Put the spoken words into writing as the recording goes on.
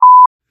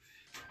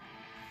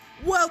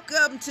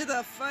Welcome to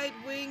the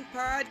Fightwing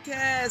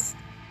podcast,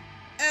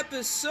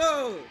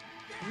 episode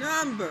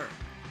number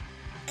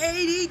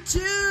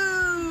 82.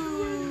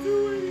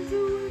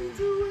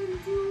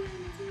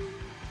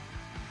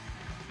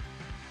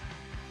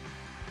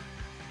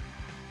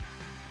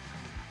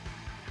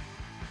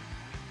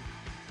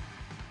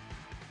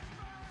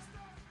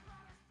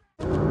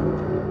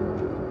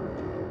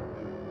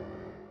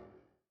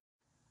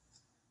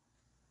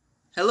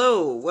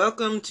 Hello,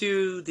 welcome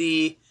to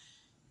the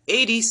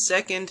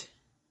 82nd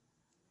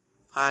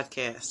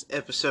podcast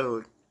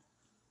episode.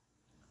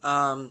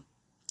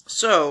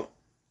 So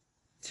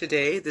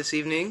today, this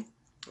evening,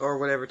 or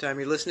whatever time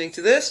you're listening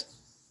to this,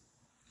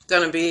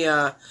 gonna be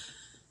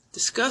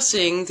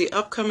discussing the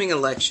upcoming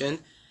election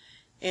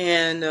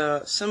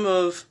and some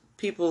of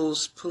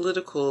people's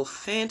political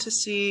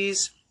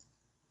fantasies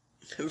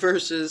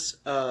versus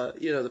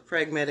the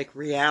pragmatic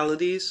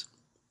realities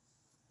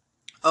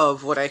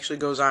of what actually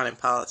goes on in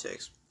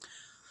politics.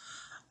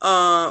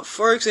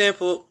 For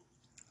example,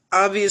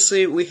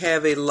 obviously we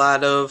have a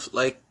lot of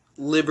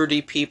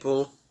liberty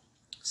people.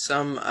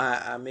 Some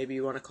maybe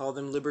you want to call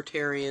them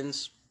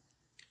libertarians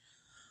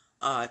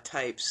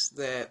types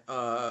that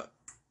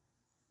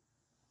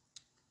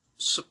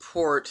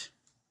support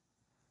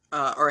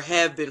or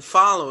have been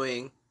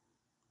following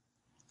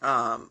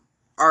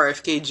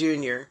RFK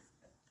Jr.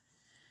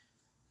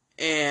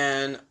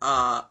 and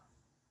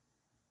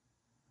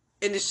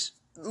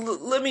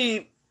let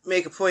me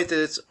make a point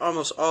that it's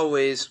almost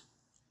always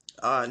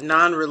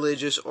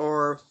non-religious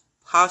or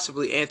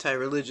possibly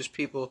anti-religious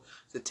people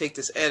that take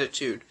this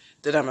attitude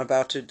that I'm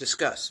about to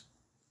discuss.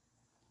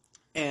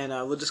 And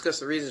we'll discuss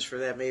the reasons for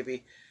that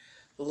maybe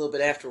a little bit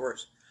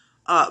afterwards.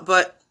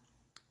 But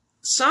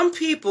some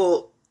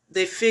people,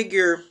 they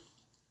figure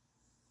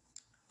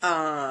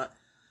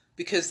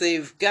because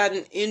they've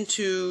gotten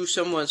into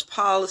someone's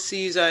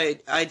policies,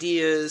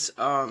 ideas,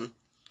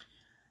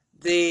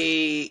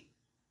 they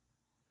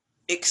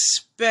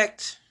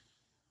expect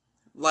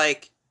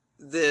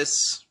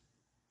this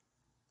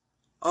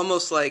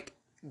almost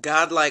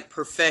godlike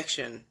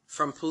perfection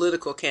from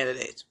political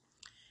candidates.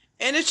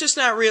 And it's just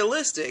not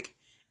realistic.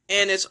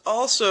 And it's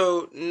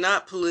also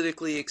not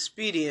politically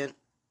expedient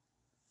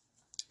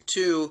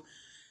to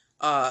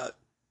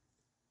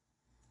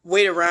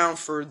wait around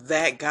for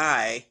that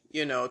guy,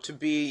 to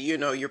be,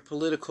 your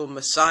political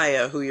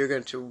messiah who you're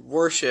going to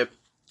worship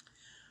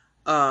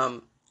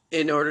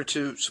in order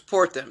to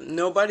support them.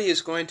 Nobody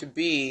is going to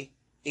be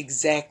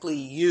exactly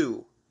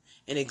you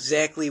and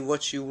exactly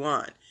what you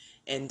want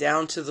and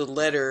down to the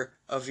letter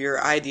of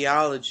your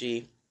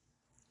ideology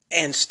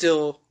and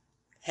still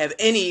have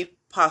any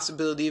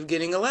possibility of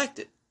getting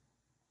elected.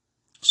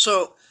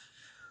 So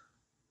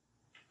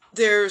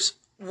there's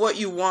what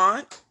you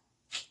want,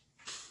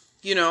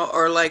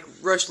 or like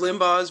Rush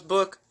Limbaugh's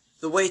book,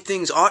 The Way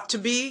Things Ought to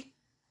Be.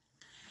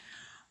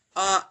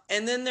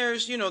 And then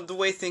there's, the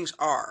way things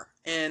are.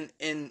 And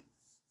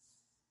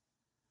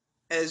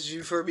as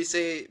you've heard me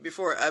say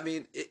before, I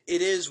mean, it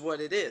is what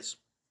it is.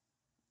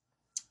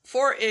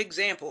 For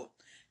example,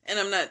 and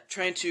I'm not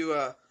trying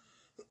to,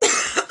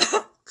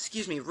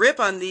 rip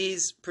on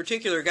these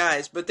particular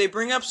guys, but they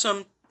bring up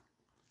some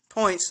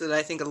points that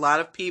I think a lot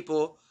of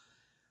people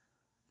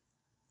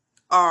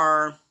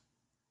are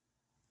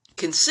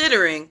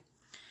considering,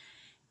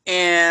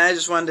 and I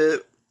just wanted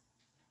to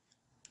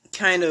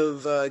kind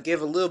of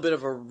give a little bit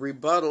of a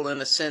rebuttal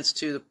in a sense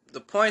to the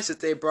points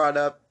that they brought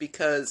up,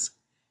 because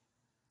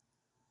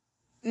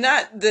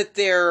not that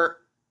they're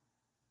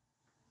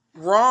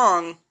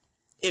wrong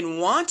in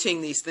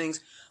wanting these things,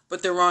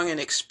 but they're wrong in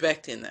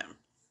expecting them.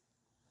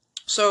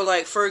 So,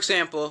 for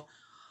example,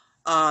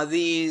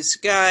 these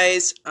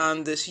guys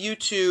on this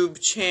YouTube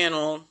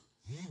channel,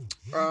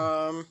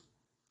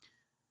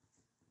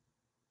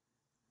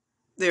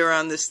 they're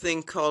on this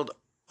thing called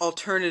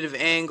Alternative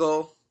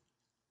Angle,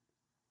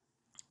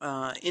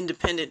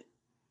 Independent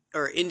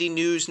or Indie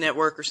News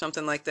Network or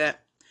something like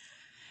that.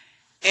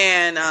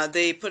 And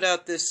they put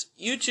out this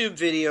YouTube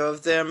video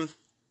of them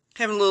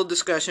having a little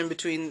discussion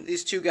between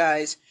these two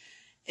guys,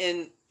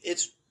 and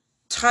it's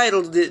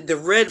titled "The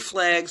Red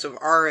Flags of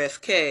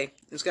RFK."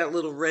 It's got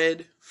little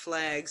red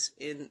flags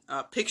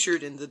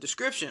pictured in the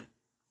description.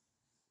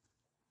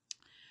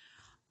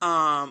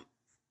 The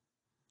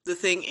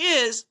thing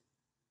is,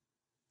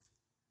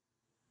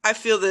 I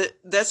feel that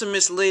that's a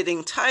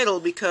misleading title,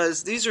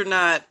 because these are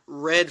not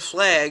red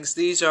flags.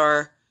 These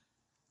are,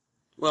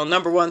 well,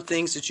 number one,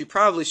 things that you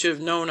probably should have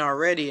known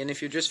already. And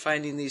if you're just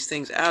finding these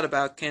things out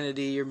about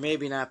Kennedy, you're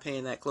maybe not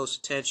paying that close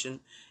attention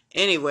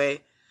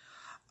anyway.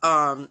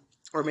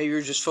 Or maybe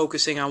you're just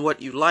focusing on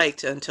what you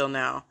liked until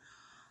now.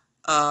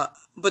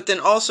 But then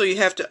also you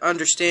have to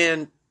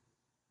understand,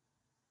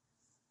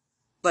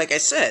 like I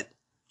said,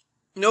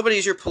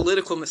 nobody's your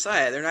political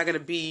messiah. They're not going to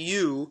be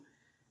you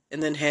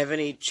and then have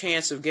any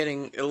chance of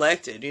getting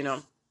elected,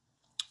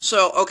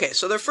 So, okay,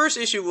 so their first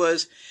issue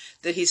was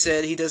that he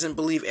said he doesn't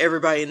believe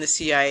everybody in the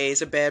CIA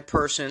is a bad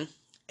person,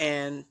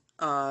 and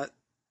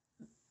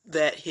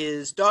that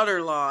his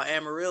daughter-in-law,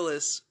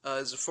 Amaryllis,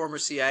 is a former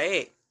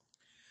CIA.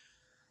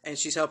 and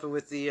she's helping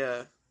with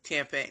the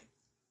campaign.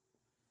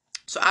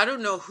 So I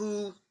don't know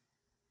who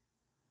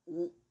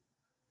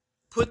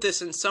put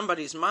this in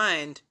somebody's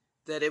mind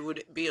that it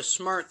would be a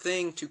smart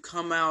thing to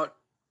come out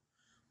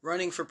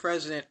running for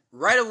president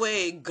right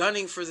away,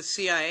 gunning for the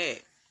CIA.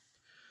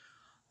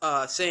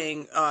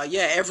 Saying,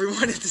 yeah,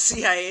 everyone at the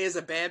CIA is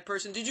a bad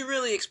person. Did you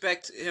really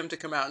expect him to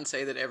come out and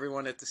say that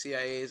everyone at the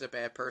CIA is a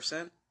bad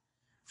person?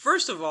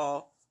 First of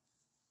all,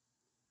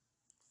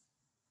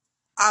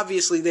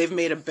 obviously they've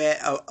made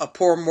a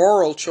poor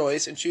moral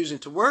choice in choosing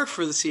to work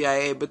for the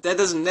CIA, but that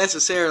doesn't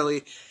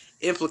necessarily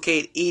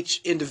implicate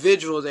each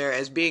individual there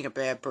as being a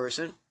bad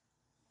person.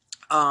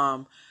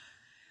 And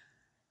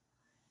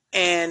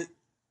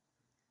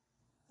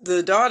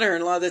the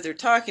daughter-in-law that they're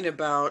talking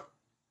about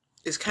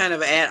is kind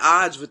of at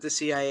odds with the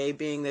CIA,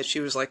 being that she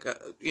was like,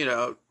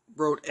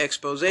 wrote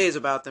exposés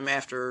about them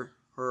after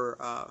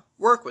her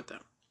work with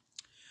them.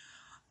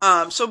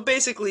 So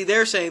basically,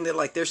 they're saying that,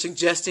 like, they're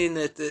suggesting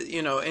that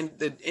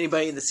that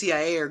anybody in the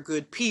CIA are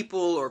good people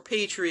or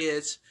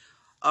patriots,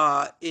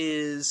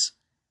 is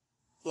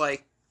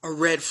like a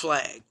red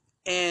flag,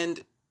 and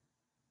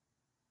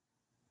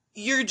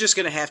you're just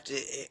gonna have to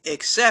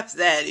accept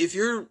that if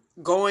you're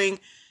going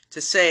to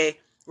say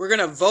we're going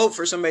to vote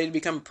for somebody to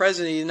become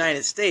president of the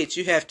United States,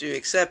 you have to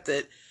accept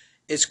that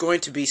it's going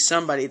to be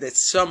somebody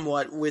that's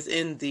somewhat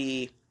within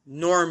the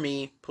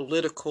normie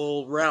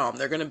political realm.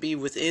 They're going to be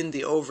within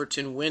the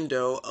Overton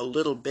window a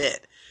little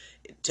bit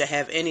to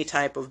have any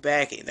type of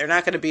backing. They're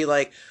not going to be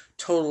like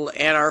total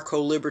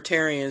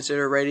anarcho-libertarians that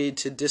are ready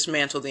to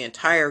dismantle the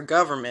entire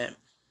government.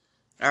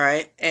 All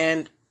right?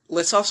 And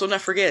let's also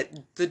not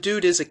forget, the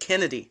dude is a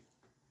Kennedy.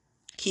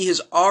 He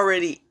has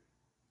already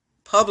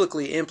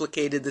publicly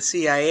implicated the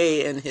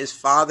CIA in his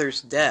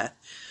father's death.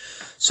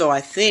 So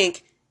I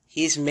think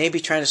he's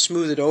maybe trying to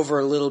smooth it over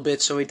a little bit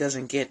so he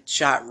doesn't get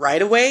shot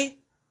right away.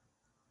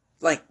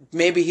 Like,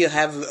 maybe he'll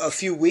have a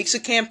few weeks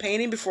of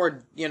campaigning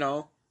before,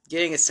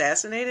 getting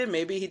assassinated.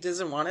 Maybe he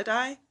doesn't want to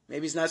die.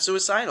 Maybe he's not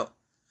suicidal.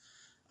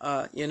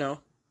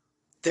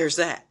 There's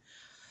that.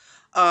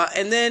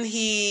 And then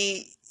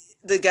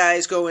the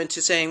guys go into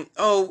saying,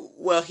 oh,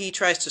 well, he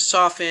tries to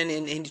soften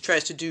and he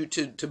tries to do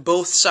to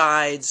both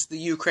sides. The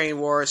Ukraine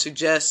war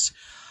suggests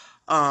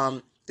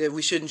that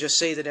we shouldn't just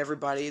say that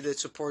everybody that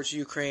supports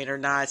Ukraine are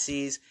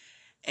Nazis,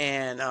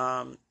 and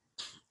that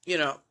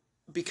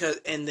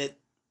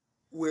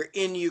we're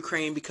in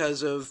Ukraine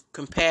because of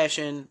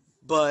compassion,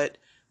 but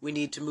we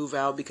need to move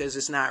out because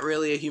it's not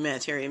really a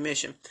humanitarian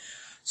mission.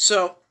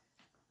 So,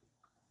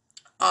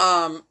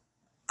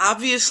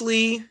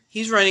 obviously,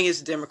 he's running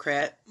as a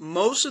Democrat.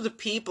 Most of the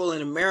people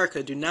in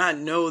America do not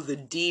know the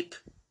deep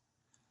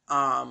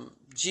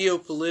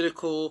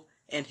geopolitical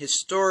and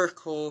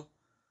historical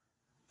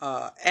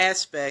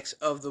aspects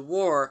of the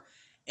war.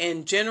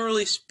 And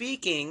generally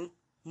speaking,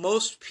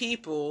 most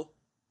people,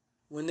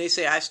 when they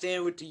say, I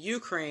stand with the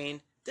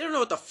Ukraine, they don't know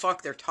what the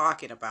fuck they're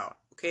talking about,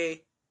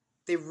 okay?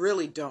 They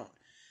really don't.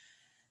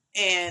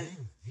 And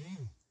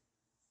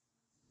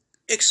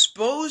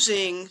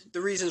exposing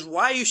the reasons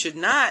why you should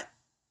not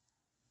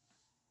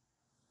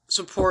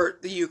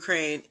support the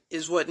Ukraine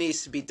is what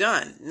needs to be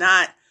done.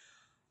 Not,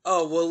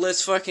 oh, well,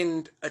 let's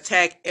fucking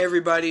attack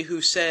everybody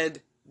who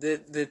said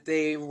that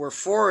they were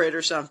for it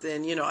or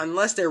something,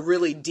 unless they're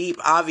really deep,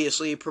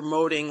 obviously,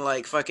 promoting,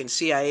 like, fucking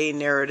CIA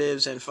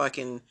narratives and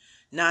fucking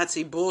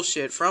Nazi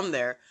bullshit from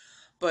there.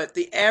 But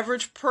the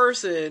average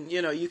person,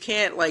 you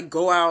can't, like,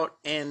 go out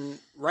and,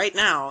 right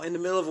now, in the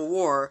middle of a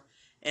war,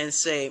 and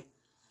say,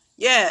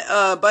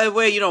 yeah, by the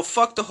way,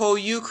 fuck the whole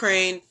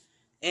Ukraine,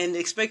 and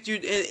expect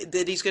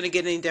that he's going to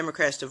get any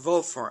Democrats to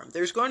vote for him.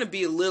 There's going to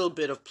be a little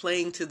bit of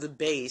playing to the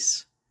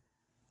base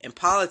and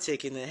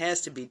politicking that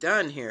has to be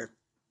done here.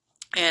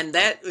 And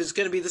that is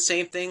going to be the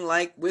same thing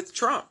like with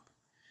Trump,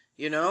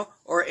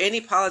 or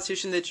any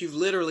politician that you've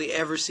literally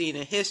ever seen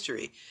in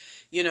history.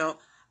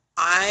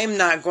 I'm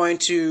not going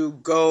to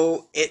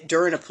go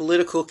during a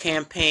political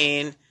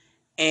campaign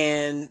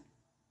and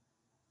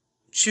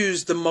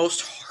choose the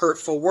most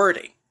hurtful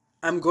wording.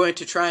 I'm going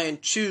to try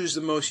and choose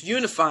the most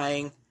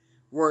unifying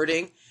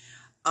wording,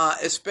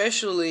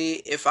 especially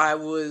if I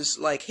was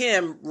like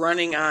him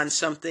running on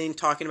something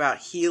talking about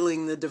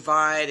healing the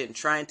divide and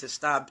trying to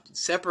stop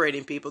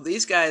separating people.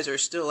 These guys are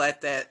still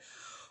at that,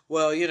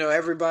 well,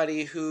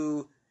 everybody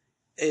who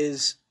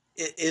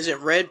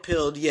isn't red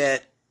pilled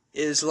yet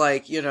is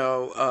like,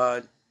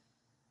 the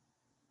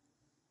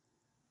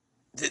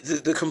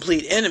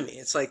complete enemy.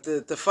 It's like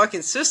the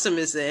fucking system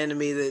is the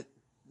enemy that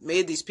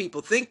made these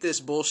people think this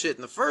bullshit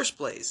in the first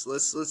place.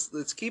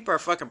 Let's keep our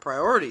fucking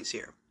priorities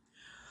here.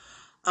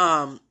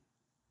 And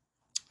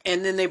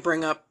then they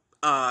bring up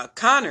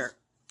Connor,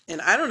 and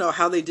I don't know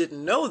how they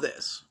didn't know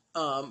this,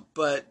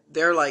 but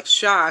they're like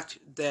shocked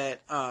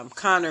that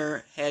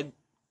Connor had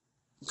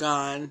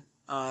gone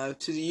to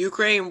the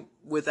Ukraine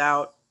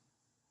without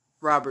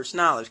Robert's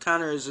knowledge.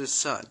 Connor is his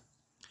son.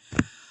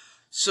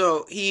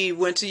 So he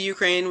went to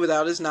Ukraine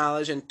without his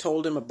knowledge and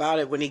told him about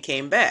it when he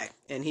came back.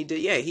 And he did,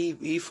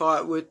 he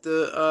fought with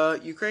the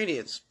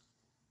Ukrainians.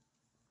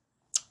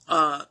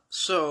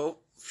 So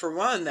for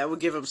one, that would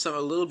give them a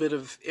little bit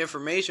of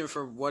information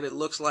for what it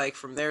looks like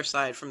from their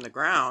side from the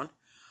ground,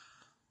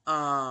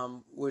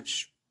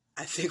 which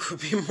I think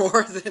would be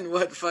more than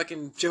what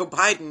fucking Joe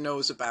Biden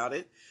knows about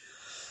it,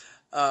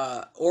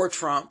 or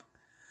Trump.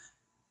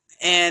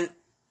 And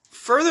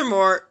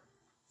furthermore,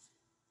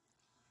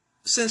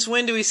 since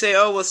when do we say,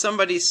 oh, well,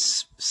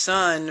 somebody's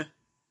son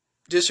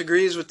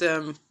disagrees with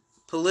them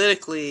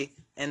politically,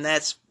 and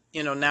that's,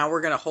 now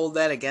we're going to hold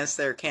that against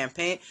their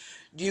campaign?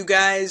 Do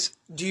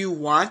you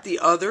want the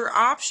other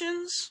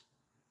options?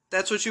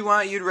 That's what you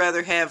want? You'd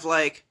rather have,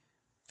 like,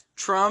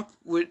 Trump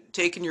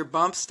taking your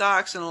bump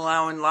stocks and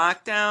allowing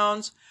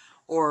lockdowns,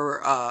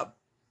 or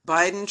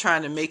Biden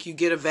trying to make you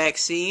get a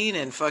vaccine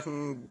and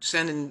fucking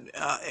sending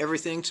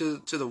everything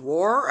to the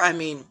war? I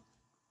mean,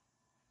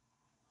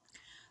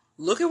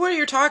 look at what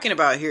you're talking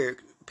about here.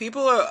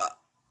 People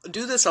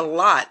do this a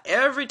lot.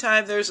 Every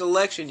time there's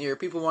election year,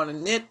 people want to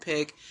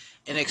nitpick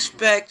and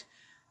expect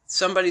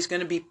somebody's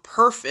going to be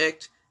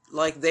perfect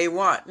like they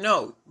want.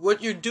 No,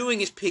 what you're doing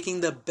is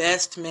picking the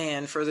best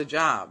man for the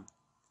job.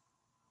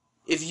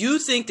 If you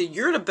think that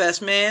you're the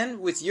best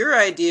man with your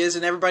ideas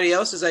and everybody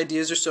else's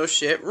ideas are so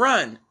shit,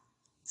 run.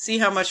 See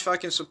how much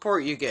fucking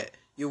support you get.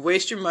 You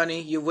waste your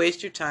money, you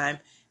waste your time.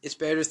 It's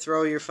better to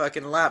throw your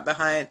fucking lot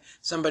behind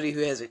somebody who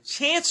has a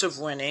chance of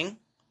winning,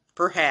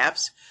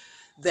 perhaps,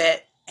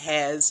 that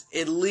has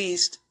at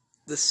least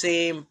the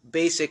same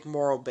basic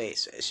moral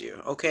base as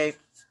you, okay?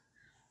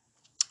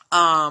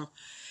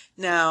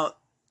 Now,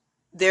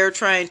 they're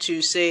trying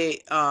to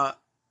say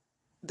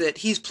that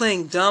he's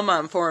playing dumb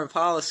on foreign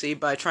policy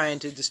by trying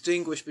to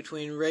distinguish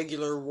between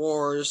regular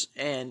wars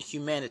and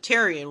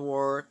humanitarian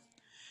war.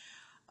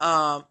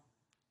 And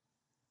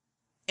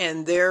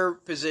their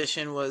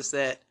position was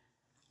that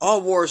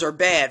all wars are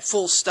bad,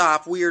 full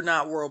stop, we are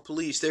not world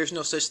police, there's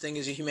no such thing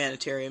as a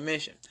humanitarian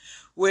mission.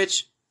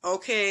 Which,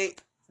 okay,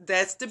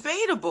 that's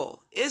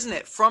debatable, isn't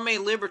it? From a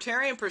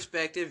libertarian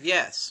perspective,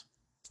 yes,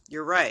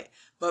 you're right.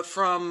 But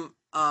from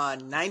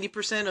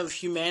 90% of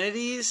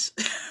humanity's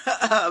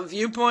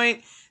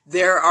viewpoint,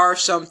 there are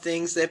some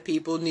things that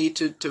people need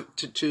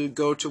to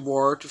go to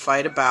war to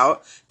fight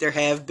about. There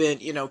have been,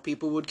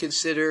 people would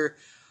consider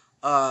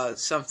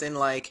something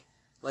like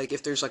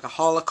if there's like a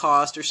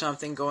Holocaust or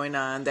something going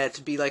on, that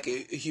to be like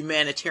a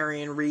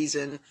humanitarian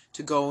reason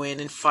to go in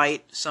and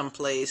fight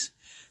someplace,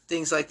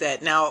 things like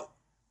that. Now,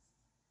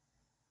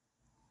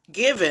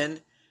 given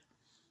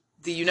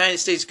the United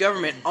States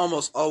government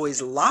almost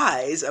always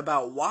lies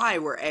about why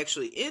we're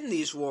actually in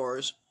these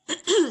wars,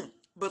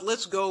 but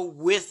let's go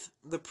with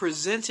the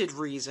presented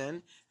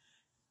reason,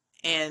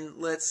 and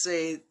let's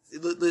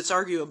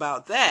argue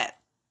about that.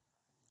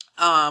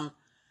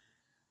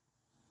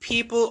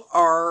 People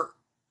are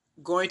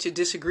going to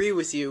disagree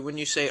with you when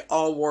you say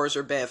all wars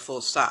are bad,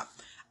 full stop.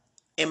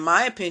 In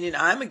my opinion,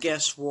 I'm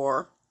against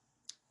war,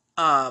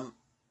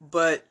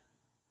 but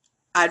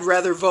I'd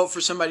rather vote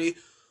for somebody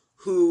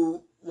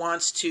who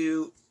wants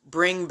to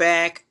bring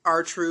back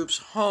our troops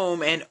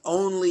home and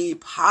only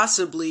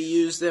possibly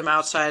use them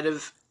outside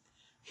of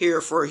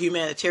here for a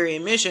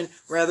humanitarian mission,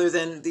 rather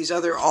than these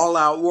other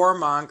all-out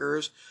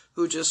warmongers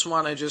who just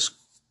want to just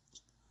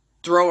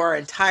throw our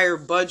entire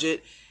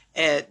budget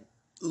at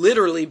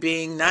literally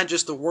being not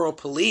just the world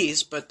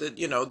police, but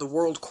the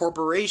world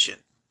corporation.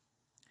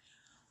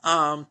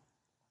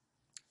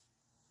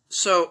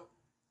 So,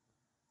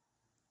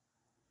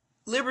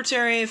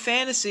 libertarian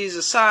fantasies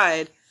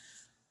aside,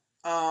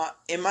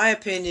 in my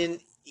opinion,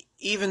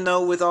 even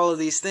though with all of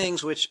these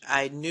things, which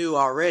I knew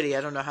already,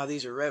 I don't know how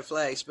these are red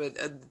flags, but,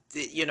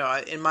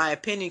 in my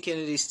opinion,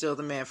 Kennedy's still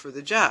the man for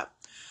the job.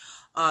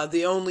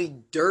 The only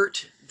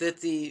dirt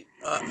that the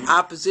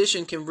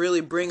opposition can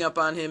really bring up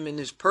on him in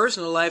his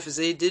personal life is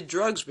they did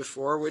drugs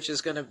before, which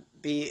is going to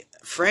be,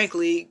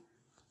 frankly,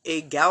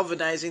 a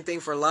galvanizing thing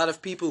for a lot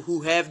of people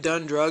who have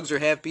done drugs or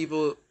have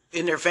people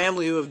in their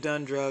family who have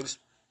done drugs,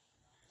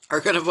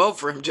 are going to vote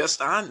for him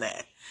just on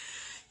that.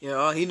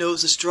 He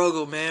knows the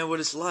struggle, man, what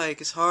it's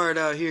like. It's hard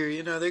out here.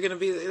 They're going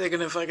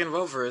to fucking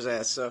vote for his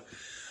ass. So,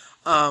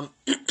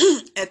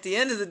 at the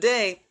end of the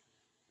day,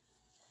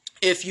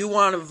 if you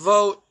want to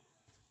vote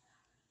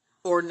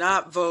or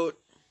not vote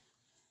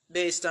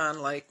based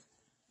on, like,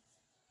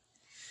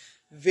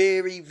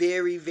 very,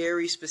 very,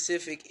 very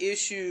specific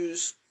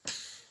issues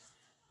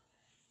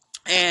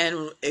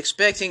and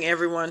expecting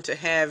everyone to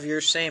have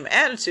your same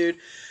attitude,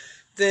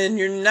 then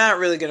you're not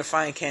really going to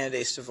find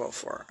candidates to vote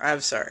for. I'm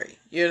sorry.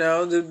 You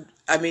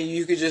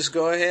could just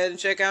go ahead and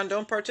check out and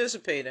don't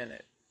participate in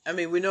it.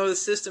 We know the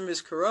system is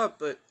corrupt,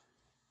 but,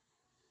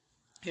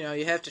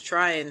 you have to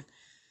try and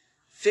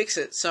fix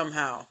it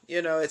somehow.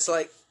 It's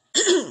like,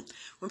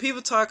 when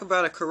people talk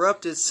about a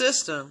corrupted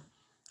system,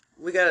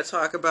 we got to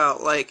talk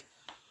about, like,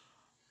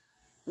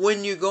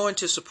 when you're going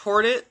to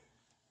support it,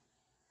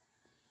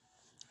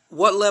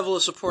 what level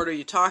of support are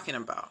you talking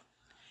about?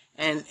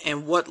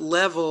 And what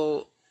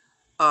level,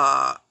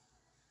 because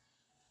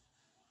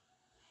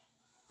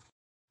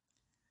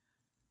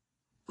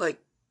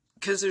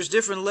there's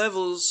different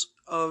levels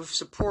of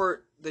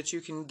support that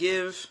you can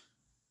give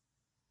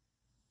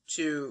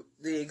to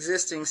the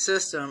existing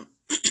system,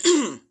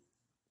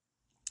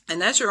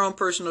 and that's your own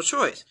personal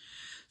choice.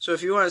 So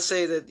if you want to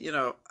say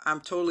that,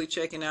 I'm totally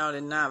checking out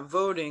and not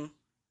voting,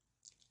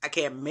 I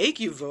can't make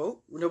you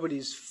vote.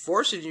 Nobody's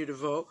forcing you to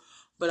vote,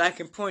 but I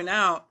can point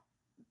out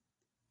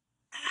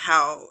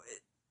how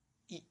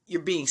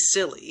you're being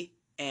silly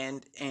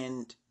and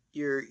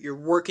you're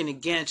working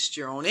against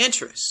your own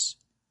interests.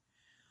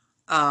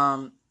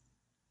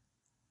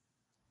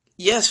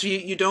 Yes,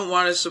 you don't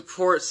want to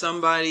support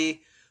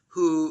somebody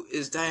who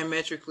is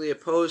diametrically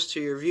opposed to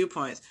your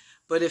viewpoints,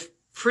 but if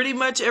pretty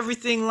much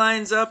everything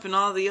lines up and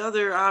all the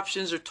other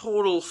options are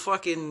total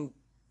fucking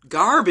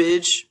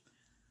garbage,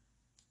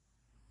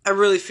 I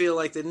really feel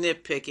like the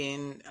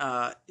nitpicking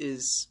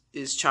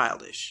is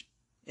childish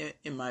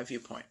in my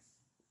viewpoint.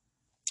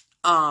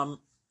 And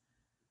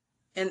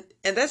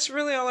that's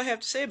really all I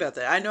have to say about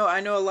that. I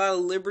know a lot of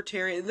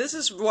libertarian. This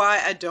is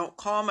why I don't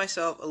call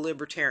myself a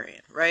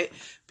libertarian, right?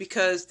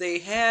 Because they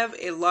have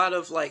a lot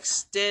of like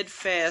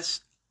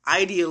steadfast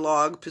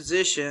ideologue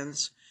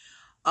positions.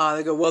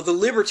 They go, well, the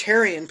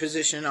libertarian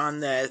position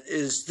on that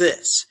is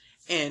this,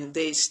 and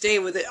they stay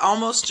with it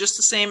almost just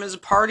the same as a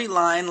party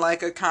line,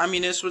 like a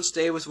communist would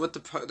stay with what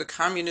the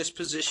communist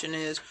position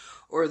is,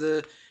 or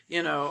the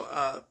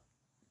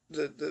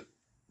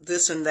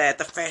this and that.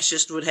 The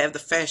fascist would have the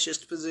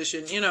fascist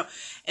position,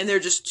 and they're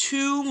just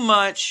too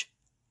much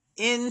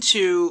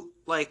into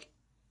like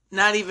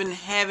not even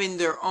having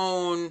their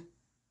own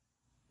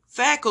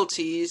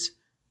faculties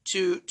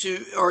to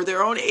or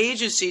their own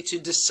agency to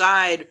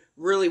decide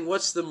really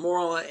what's the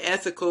moral and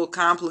ethical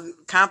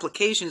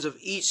complications of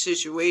each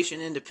situation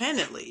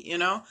independently,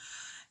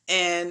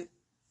 And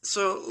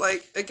so,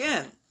 like,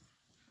 again,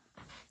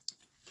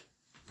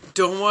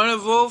 don't want to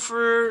vote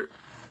for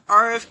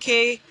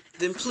RFK,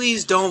 then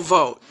please don't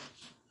vote.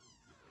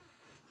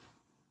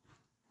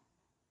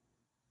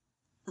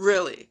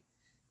 Really.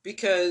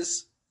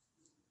 Because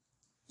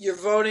you're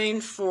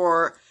voting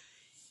for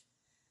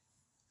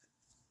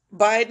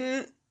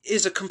Biden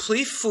is a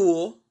complete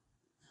fool,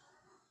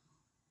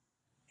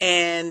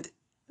 and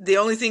the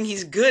only thing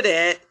he's good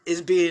at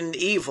is being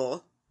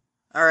evil,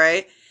 all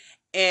right?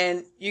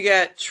 And you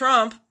got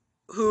Trump,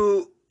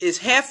 who is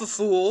half a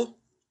fool,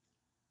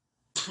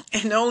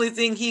 and the only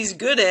thing he's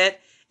good at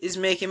is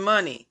making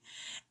money.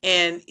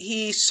 And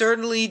he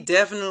certainly,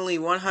 definitely,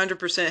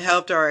 100%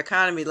 helped our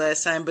economy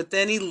last time, but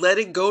then he let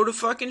it go to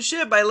fucking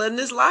shit by letting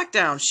this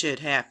lockdown shit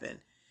happen.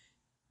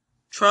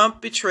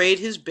 Trump betrayed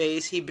his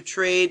base. He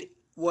betrayed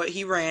what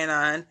he ran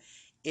on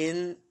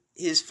in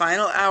his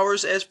final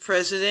hours as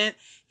president.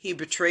 He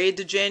betrayed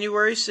the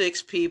January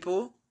 6th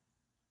people.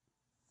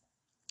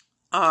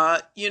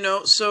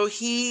 So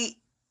he's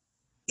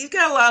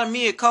got a lot of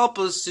mea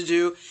culpas to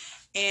do,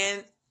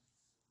 and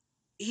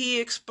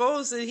he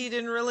exposed that he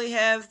didn't really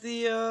have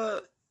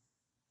the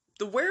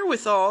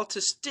wherewithal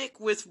to stick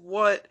with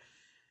what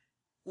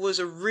was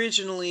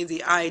originally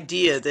the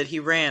idea that he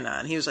ran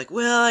on. He was like,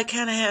 well, I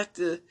kind of have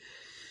to,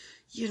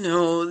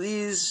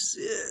 these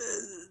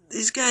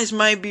guys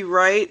might be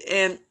right.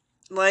 And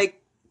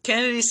like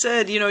Kennedy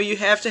said, you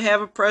have to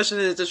have a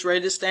president that's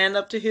ready to stand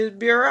up to his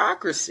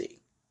bureaucracy.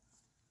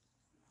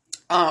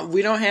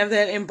 We don't have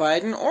that in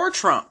Biden or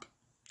Trump.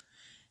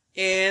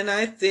 And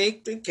I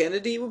think that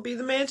Kennedy would be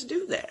the man to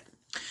do that.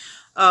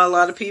 A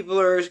lot of people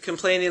are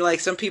complaining, like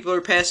some people are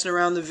passing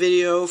around the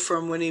video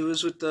from when he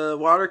was with the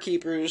water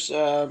keepers,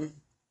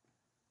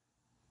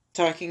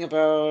 talking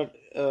about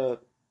the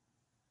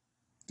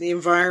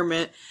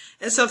environment,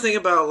 and something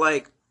about,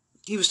 like,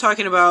 he was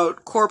talking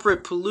about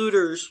corporate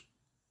polluters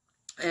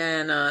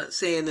and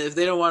saying that if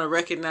they don't want to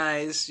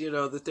recognize,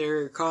 that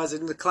they're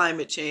causing the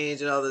climate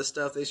change and all this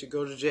stuff, they should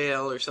go to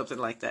jail or something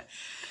like that.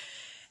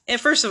 And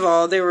first of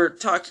all, they were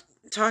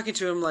talking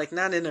to him, like,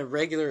 not in a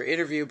regular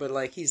interview, but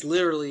like he's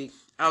literally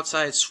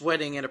outside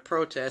sweating at a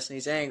protest and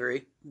he's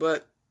angry.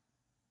 But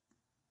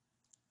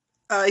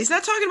he's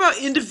not talking about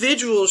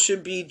individuals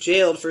should be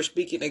jailed for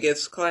speaking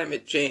against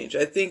climate change.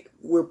 I think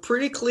we're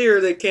pretty clear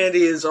that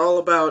Kennedy is all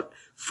about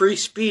free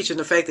speech, and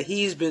the fact that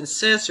he's been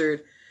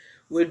censored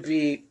would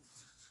be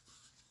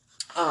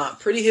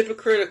pretty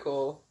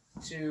hypocritical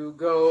to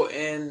go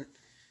and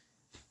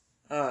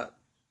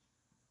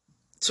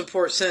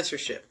support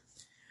censorship.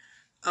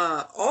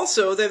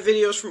 Also, that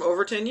video is from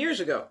over 10 years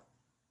ago.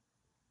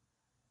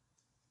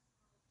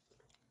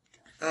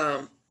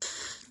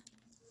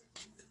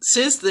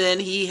 Since then,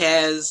 he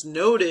has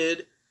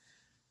noted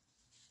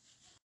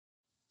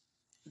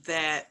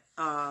that,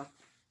 that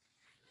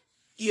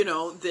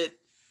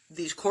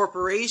these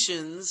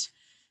corporations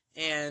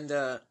and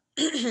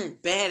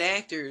bad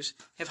actors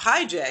have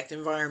hijacked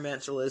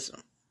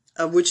environmentalism,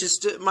 which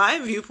is my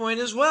viewpoint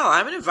as well.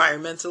 I'm an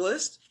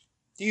environmentalist.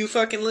 Do you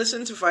fucking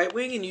listen to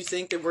Fightwing and you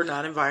think that we're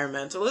not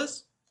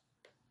environmentalists?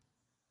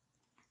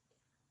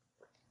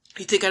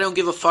 You think I don't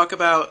give a fuck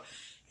about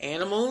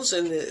animals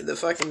and the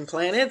fucking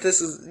planet?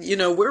 This is,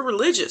 we're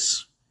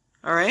religious.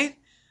 Alright?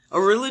 A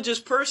religious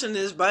person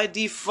is by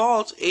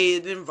default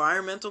an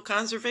environmental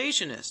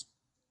conservationist.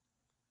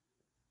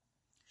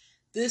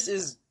 This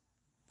is,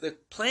 the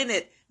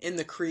planet in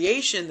the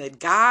creation that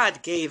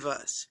God gave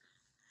us.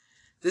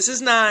 This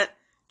is not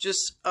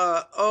just,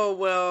 oh,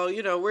 well,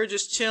 we're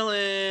just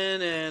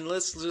chilling and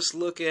let's just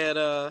look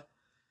at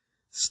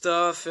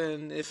stuff,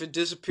 and if it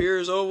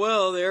disappears, oh,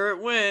 well, there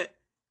it went.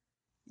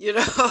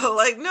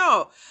 Like,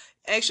 no.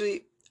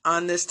 Actually,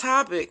 on this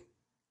topic,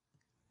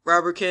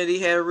 Robert Kennedy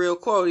had a real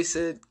quote. He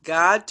said,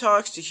 God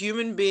talks to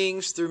human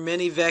beings through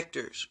many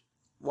vectors.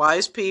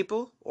 Wise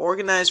people,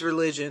 organized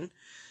religion,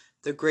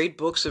 the great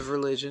books of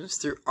religions,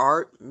 through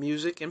art,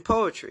 music, and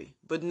poetry,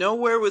 but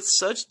nowhere with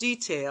such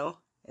detail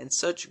and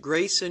such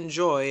grace and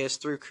joy as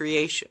through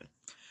creation.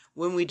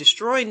 When we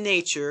destroy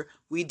nature,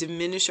 we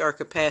diminish our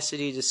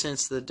capacity to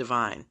sense the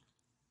divine.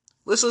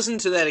 Let's listen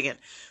to that again.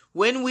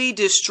 When we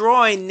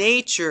destroy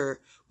nature,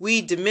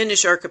 we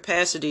diminish our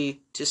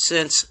capacity to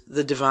sense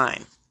the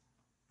divine.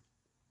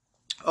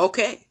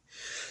 Okay,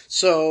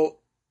 so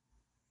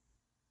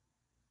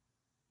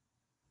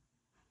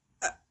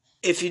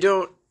if you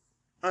don't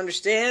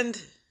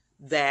understand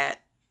that,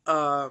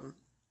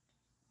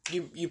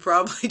 you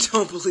probably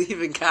don't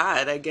believe in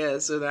God, I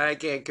guess, and I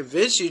can't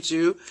convince you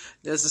to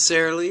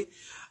necessarily,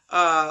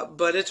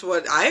 but it's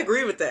what I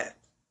agree with that.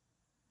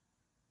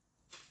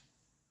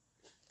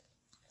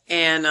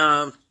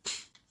 And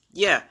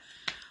yeah,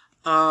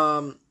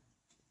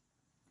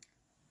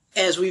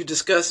 as we've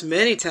discussed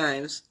many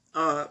times,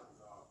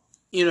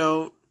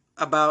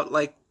 about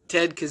like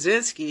Ted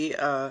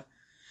Kaczynski,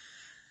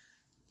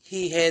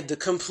 he had the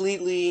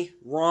completely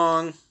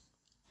wrong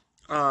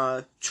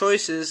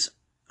choices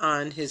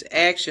on his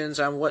actions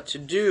on what to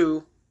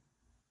do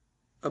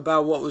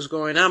about what was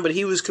going on, but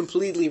he was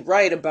completely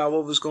right about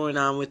what was going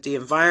on with the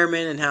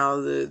environment and how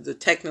the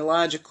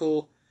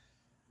technological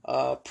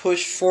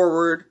push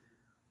forward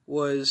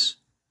was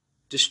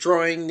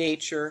destroying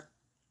nature.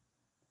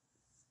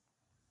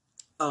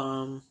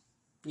 And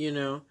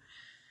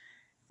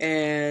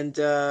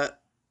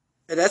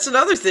that's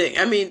another thing.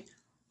 I mean,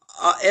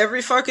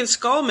 every fucking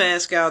skull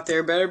mask out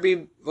there better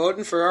be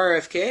voting for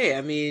RFK.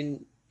 I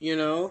mean,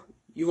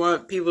 you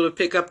want people to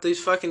pick up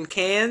these fucking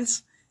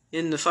cans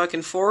in the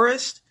fucking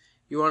forest.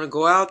 You want to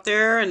go out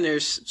there and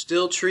there's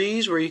still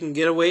trees where you can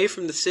get away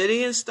from the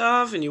city and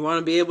stuff, and you want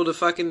to be able to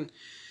fucking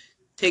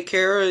take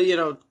care of,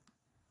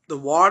 the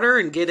water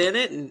and get in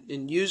it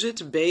and use it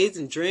to bathe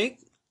and drink.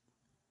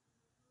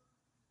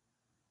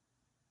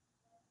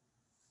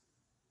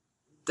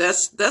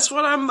 That's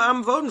what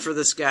I'm voting for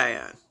this guy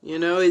on.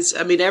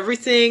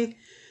 Everything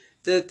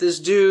that this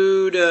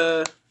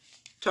dude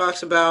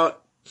talks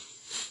about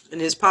in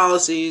his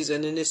policies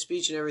and in his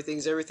speech and everything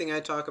is everything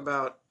I talk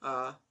about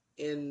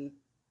in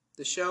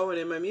the show and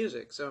in my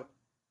music. So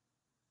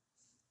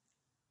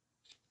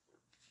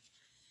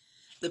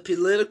the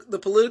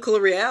political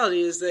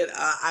reality is that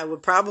I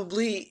would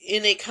probably,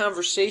 in a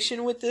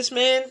conversation with this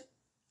man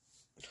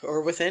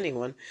or with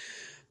anyone,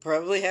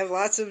 probably have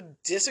lots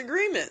of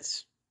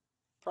disagreements.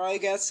 Probably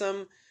got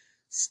some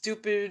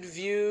stupid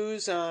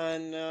views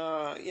on,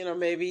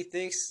 maybe he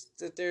thinks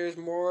that there's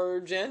more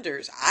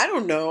genders. I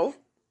don't know.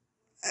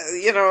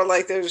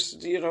 Like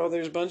there's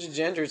a bunch of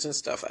genders and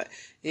stuff.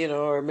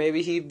 Or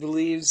maybe he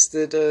believes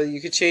that you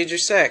could change your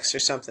sex or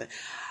something.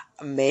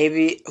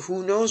 Maybe,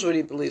 who knows what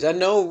he believes. I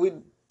know we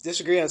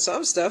disagree on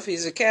some stuff.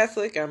 He's a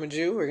Catholic. I'm a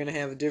Jew. We're going to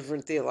have a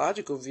different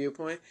theological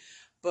viewpoint.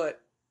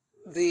 But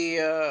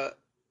the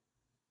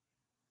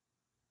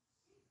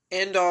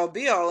end all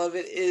be all of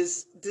it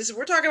is this.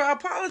 We're talking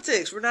about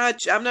politics.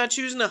 I'm not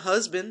choosing a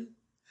husband.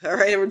 All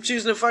right, I'm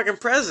choosing a fucking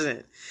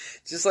president.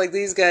 Just like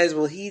these guys,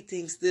 well, he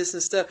thinks this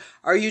and stuff.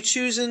 Are you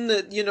choosing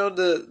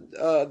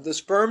the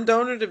sperm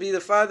donor to be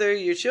the father of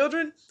your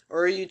children,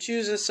 or are you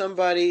choosing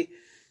somebody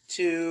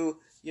to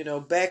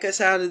back us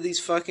out of these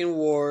fucking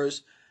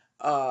wars,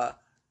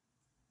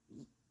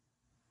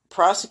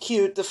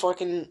 prosecute the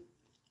fucking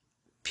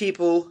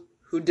people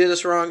who did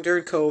us wrong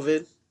during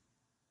COVID,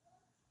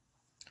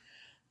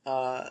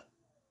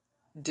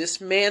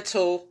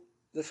 dismantle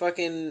the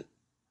fucking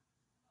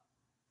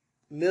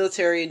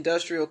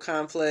military-industrial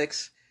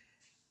complex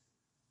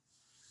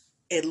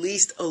at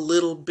least a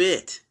little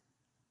bit.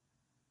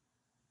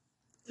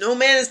 No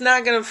man is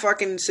not going to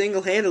fucking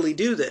single-handedly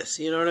do this,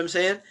 you know what I'm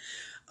saying?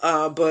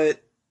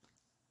 But,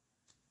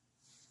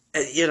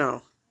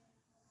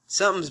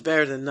 something's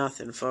better than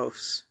nothing,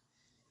 folks.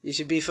 You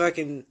should be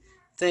fucking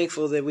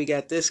thankful that we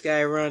got this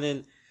guy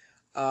running.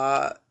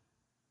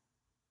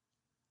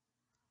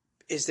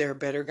 Is there a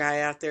better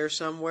guy out there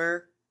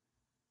somewhere?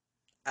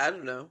 I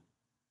don't know.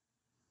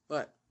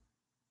 What?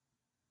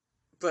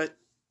 But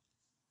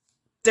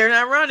they're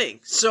not running.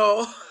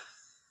 So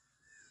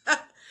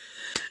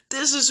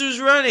this is who's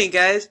running,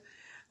 guys.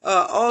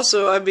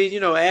 Also,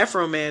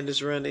 Afro Man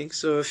is running.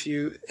 So if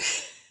you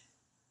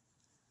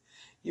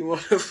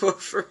want to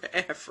vote for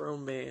Afro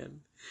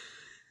Man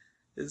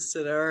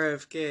instead of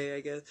RFK,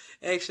 I guess.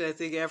 Actually, I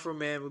think Afro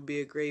Man would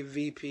be a great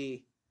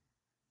VP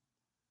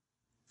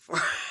for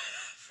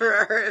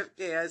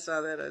RFK. I saw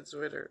that on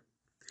Twitter.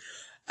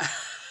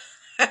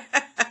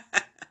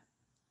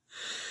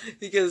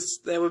 Because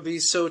that would be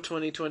so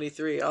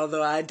 2023.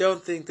 Although I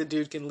don't think the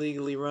dude can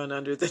legally run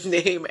under the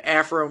name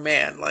Afro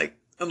Man. Like,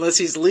 unless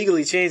he's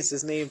legally changed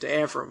his name to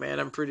Afro Man,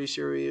 I'm pretty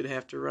sure he would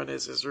have to run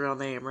as his real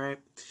name, right?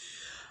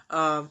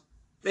 And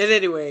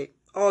anyway,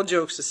 all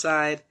jokes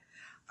aside,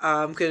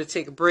 I'm going to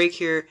take a break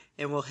here,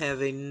 and we'll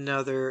have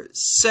another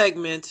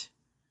segment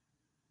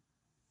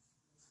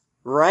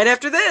right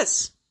after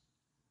this.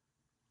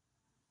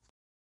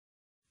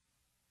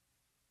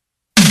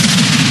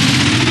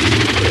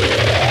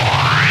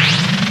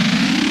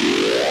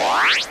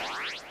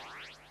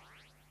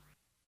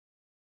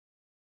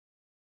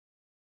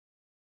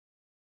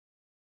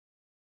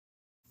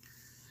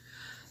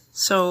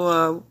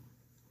 So,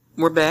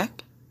 we're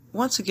back.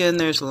 Once again,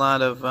 there's a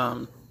lot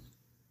of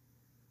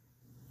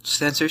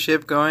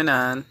censorship going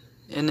on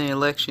in the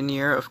election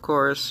year, of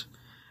course.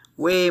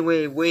 Way,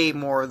 way, way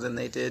more than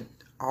they did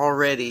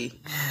already.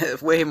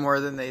 Way more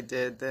than they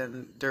did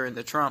than during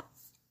the Trump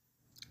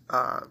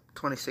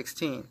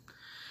 2016.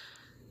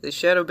 They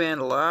shadow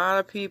banned a lot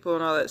of people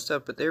and all that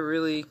stuff, but they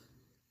really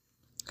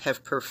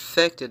have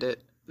perfected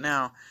it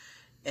now.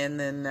 And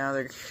then now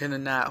they're going to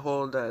not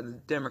hold the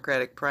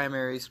Democratic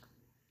primaries.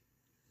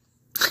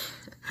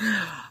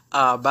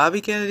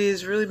 Bobby Kennedy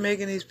is really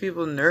making these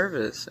people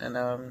nervous.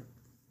 And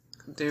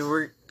dude,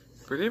 we're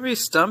going to be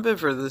stumping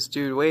for this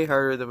dude way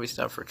harder than we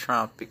stumped for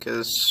Trump.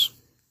 Because,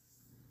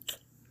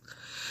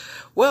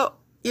 well,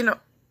 you know,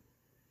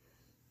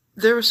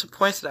 there were some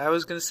points that I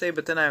was going to say,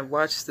 but then I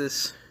watched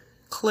this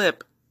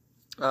clip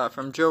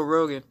from Joe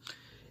Rogan.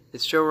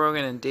 It's Joe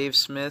Rogan and Dave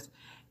Smith.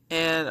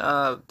 And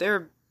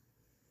I'm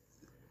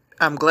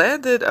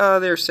glad that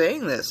they're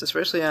saying this,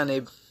 especially on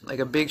a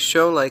big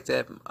show like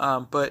that.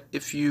 But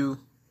if you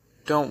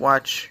don't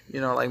watch,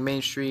 like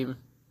mainstream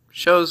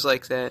shows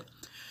like that,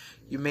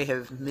 you may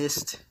have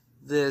missed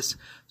this.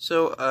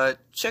 So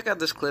check out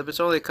this clip. It's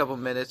only a couple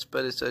minutes,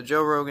 but it's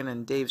Joe Rogan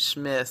and Dave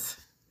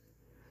Smith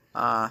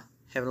having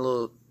a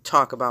little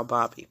talk about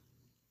Bobby.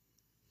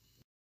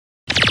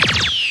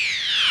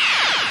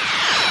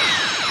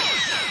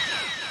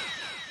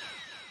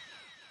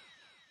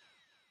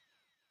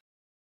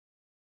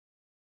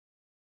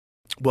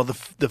 Well,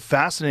 the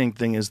fascinating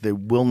thing is they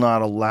will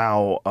not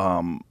allow,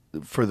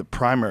 for the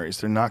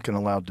primaries, they're not going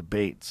to allow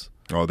debates.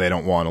 Oh, they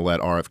don't want to let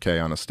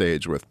RFK on a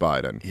stage with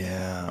Biden.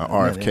 Yeah.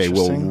 RFK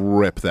will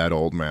rip that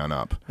old man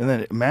up. And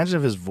then imagine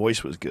if his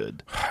voice was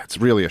good. It's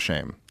really a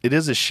shame. It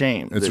is a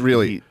shame. It's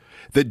really...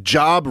 The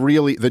job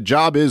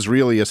is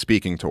really a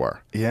speaking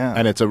tour. Yeah.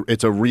 And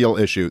it's a real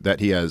issue that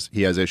he has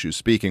issues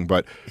speaking,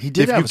 but he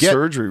did have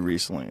surgery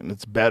recently, and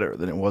it's better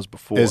than it was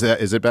before. Is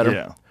it better?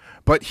 Yeah.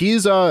 But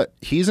he's an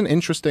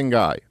interesting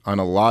guy in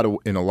a lot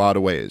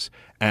of ways.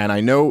 And I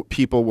know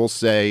people will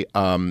say,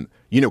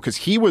 because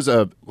he was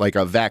a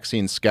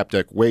vaccine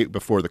skeptic way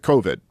before the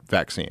COVID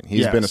vaccine.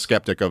 He's been a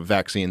skeptic of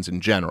vaccines in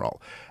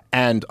general.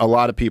 And a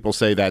lot of people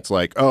say that's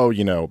like,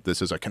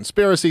 this is a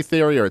conspiracy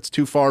theory or it's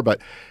too far.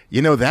 But,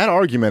 that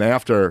argument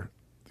after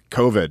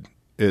COVID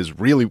is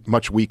really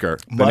much weaker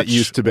than it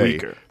used to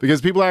be.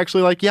 Because people are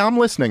actually like, yeah, I'm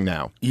listening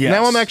now. Yes.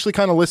 Now I'm actually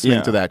kind of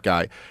listening to that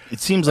guy. It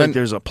seems like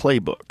there's a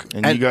playbook,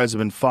 and you guys have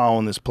been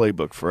following this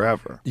playbook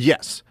forever.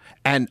 Yes.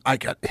 And I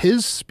got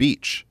his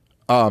speech,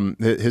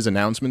 his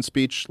announcement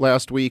speech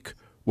last week.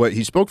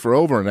 He spoke for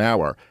over an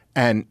hour,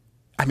 and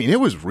I mean,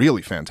 it was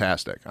really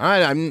fantastic.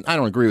 I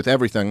don't agree with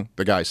everything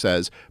the guy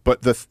says,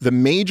 but the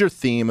major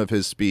theme of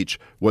his speech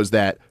was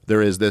that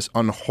there is this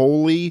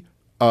unholy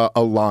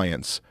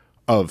alliance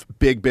of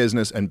big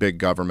business and big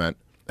government,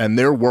 and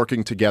they're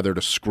working together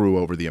to screw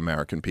over the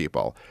American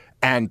people.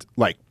 And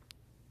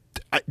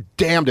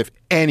damned if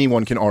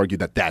anyone can argue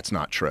that that's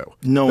not true.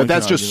 No,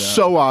 that's just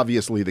so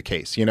obviously the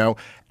case,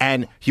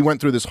 And he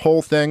went through this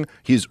whole thing.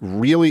 He was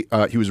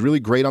really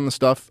great on the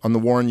stuff on the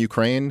war in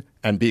Ukraine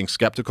and being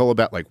skeptical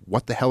about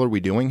what the hell are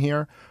we doing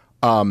here.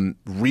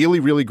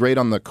 Really, really great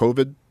on the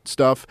COVID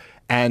stuff.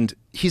 And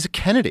he's a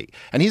Kennedy.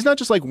 And he's not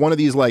just one of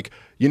these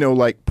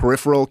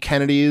peripheral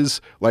Kennedys,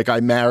 I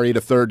married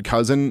a third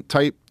cousin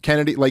type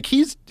Kennedy.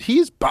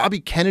 He's Bobby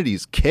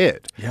Kennedy's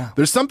kid. Yeah.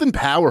 There's something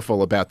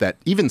powerful about that,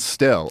 even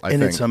still, I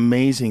think. And it's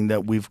amazing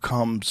that we've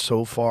come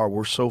so far,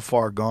 we're so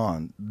far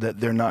gone, that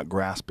they're not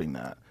grasping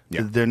that.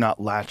 Yeah. They're not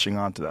latching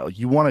onto that.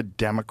 You want a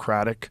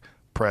Democratic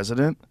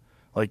president?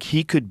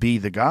 He could be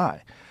the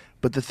guy.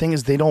 But the thing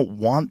is, they don't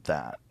want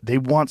that. They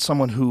want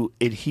someone who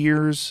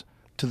adheres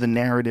to the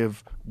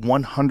narrative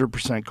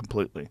 100%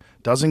 completely,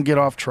 doesn't get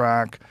off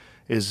track,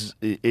 is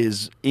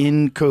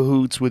in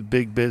cahoots with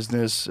big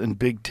business and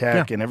big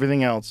tech and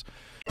everything else.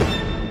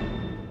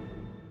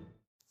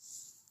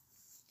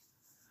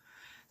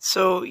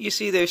 So you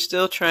see, they're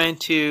still trying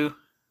to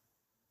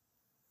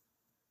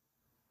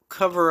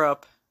cover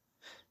up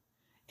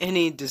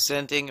any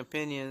dissenting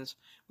opinions,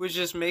 which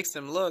just makes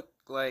them look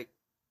like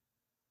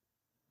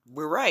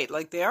we're right,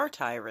 they are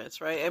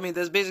tyrants, right? I mean,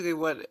 that's basically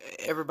what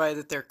everybody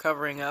that they're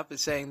covering up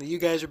is saying, that you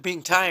guys are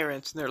being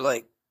tyrants, and they're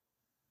like,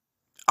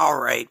 all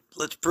right,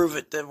 let's prove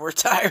it that we're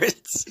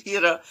tyrants,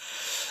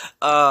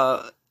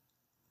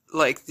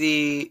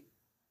 the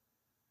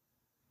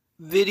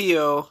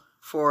video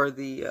for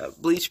the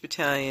Bleach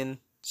Battalion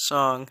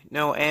song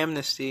 "No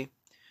Amnesty"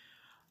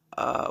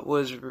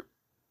 was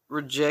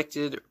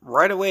rejected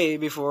right away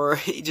before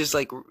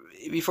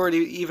before it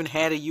even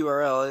had a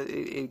URL.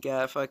 It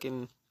got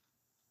fucking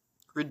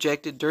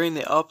rejected during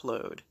the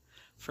upload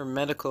for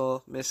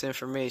medical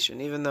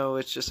misinformation, even though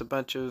it's just a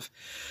bunch of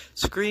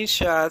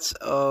screenshots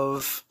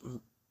of,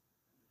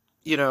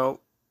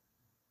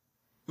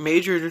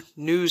 major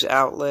news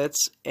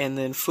outlets and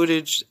then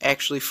footage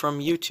actually from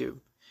YouTube.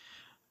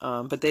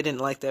 But they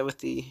didn't like that with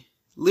the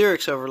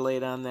lyrics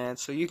overlaid on that,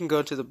 so you can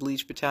go to the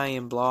Bleach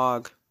Battalion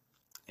blog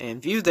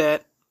and view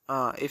that.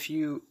 If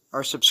you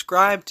are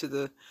subscribed to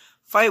the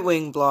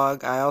Fightwing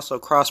blog, I also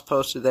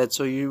cross-posted that,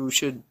 so you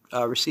should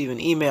receive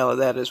an email of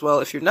that as well.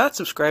 If you're not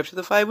subscribed to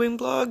the Fightwing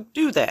blog,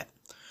 do that.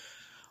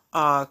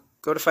 Go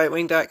to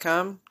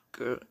fightwing.com,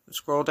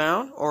 scroll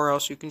down, or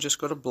else you can just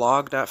go to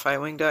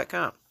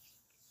blog.fightwing.com.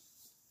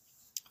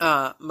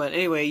 But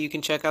anyway, you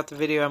can check out the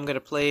video. I'm going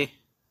to play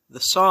the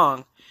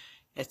song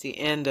at the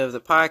end of the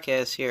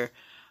podcast here.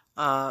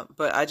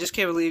 But I just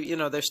can't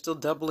believe, they're still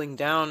doubling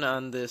down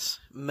on this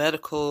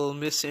medical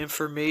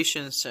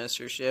misinformation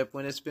censorship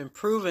when it's been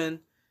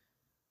proven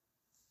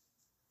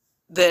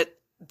that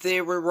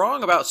they were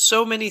wrong about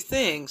so many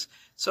things.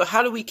 So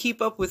how do we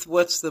keep up with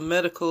what's the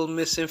medical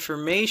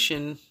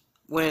misinformation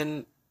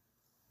when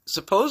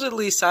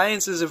supposedly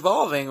science is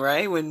evolving,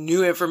 right? When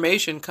new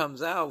information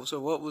comes out. So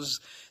what was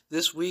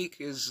this week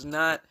is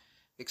not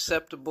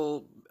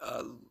acceptable,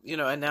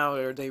 and now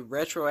are they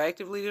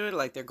retroactively doing it?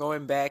 Like they're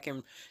going back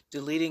and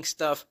deleting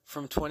stuff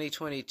from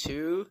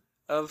 2022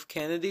 of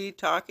Kennedy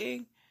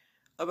talking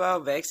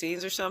about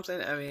vaccines or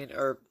something? I mean,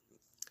 or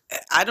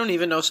I don't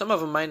even know. Some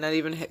of them might not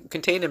even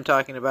contain him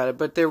talking about it,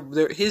 but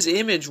his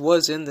image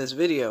was in this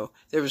video.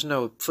 There was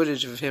no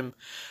footage of him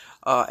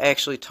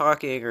actually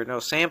talking or no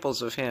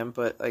samples of him,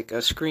 but like a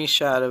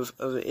screenshot of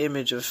an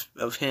image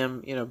of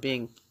him,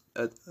 being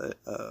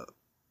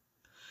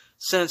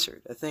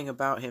censored. A thing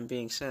about him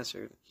being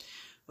censored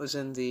was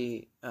in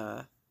the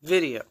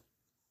video.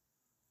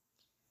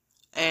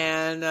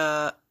 And,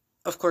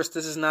 of course,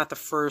 this is not the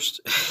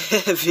first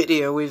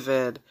video we've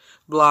had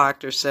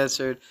blocked or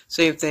censored.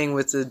 Same thing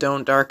with the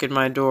Don't Darken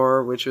My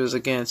Door, which was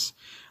against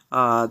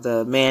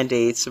the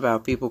mandates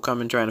about people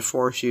coming trying to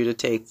force you to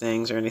take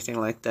things or anything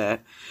like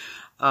that.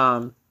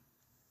 And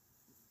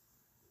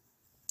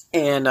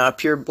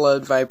Pure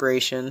Blood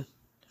Vibration,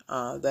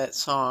 that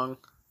song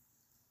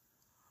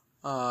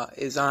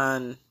is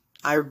on,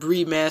 I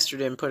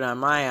remastered and put on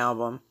my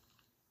album.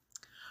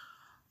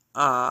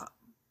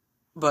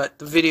 But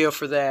the video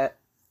for that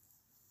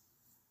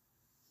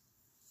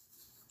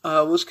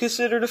was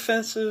considered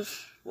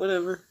offensive,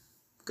 whatever.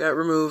 Got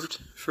removed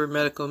for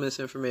medical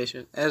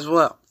misinformation as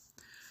well.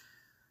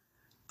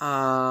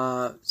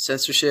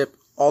 Censorship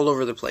all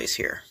over the place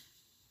here.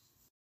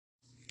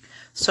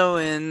 So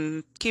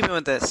in keeping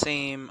with that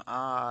same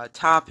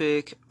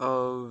topic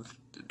of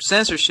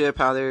censorship,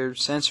 how they're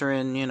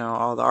censoring,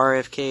 all the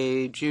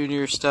RFK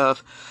Jr.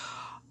 stuff,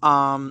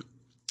 and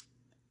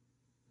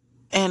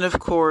of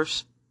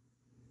course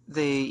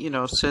they,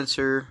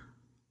 censor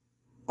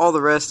all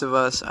the rest of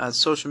us on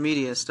social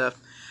media and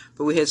stuff.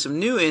 But we had some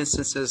new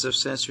instances of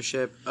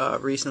censorship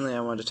recently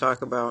I wanted to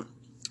talk about.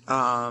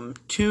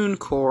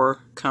 TuneCore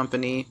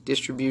company,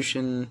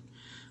 distribution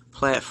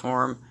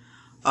platform,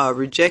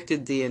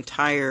 rejected the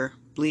entire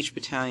Bleach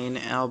Battalion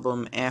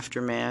album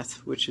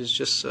Aftermath, which is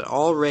just an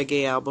all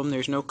reggae album.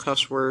 There's no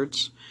cuss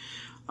words.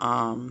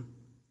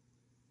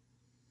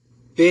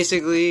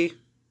 Basically,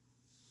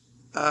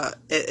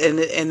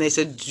 and they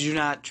said do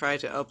not try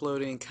to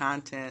upload any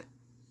content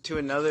to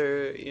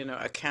another,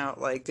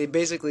 account. Like they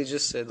basically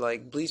just said,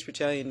 like, Bleach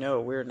Battalion, no,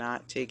 we're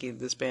not taking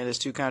this band, is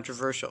too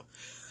controversial.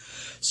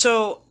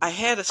 So I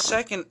had a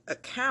second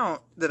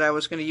account that I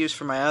was going to use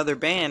for my other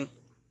band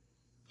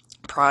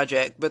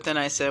project, but then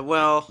I said,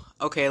 well,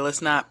 okay,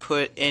 let's not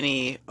put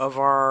any of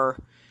our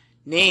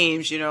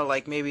names,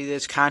 like maybe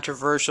this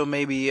controversial,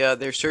 maybe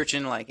they're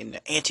searching like in the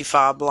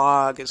Antifa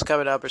blog is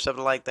coming up or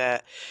something like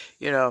that,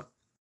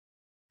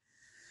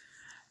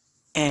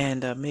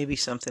 and maybe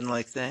something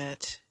like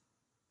that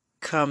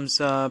comes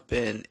up,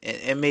 and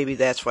maybe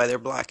that's why they're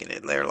blocking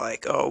it. They're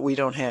like, oh, we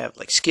don't have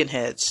like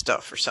skinhead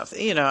stuff or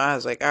something. I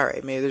was like, all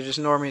right, maybe they're just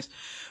normies,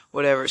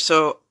 whatever.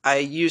 So I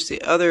used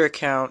the other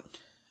account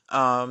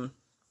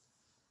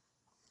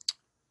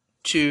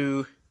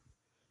to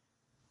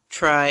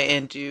try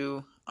and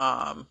do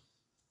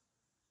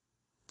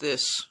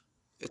this.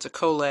 It's a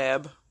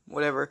collab,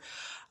 whatever,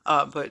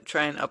 but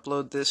try and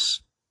upload this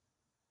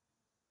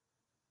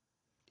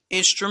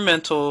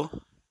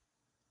instrumental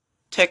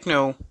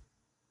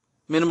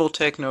minimal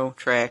techno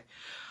track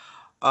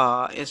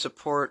in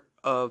support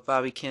of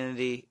Bobby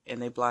Kennedy, and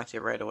they blocked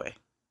it right away.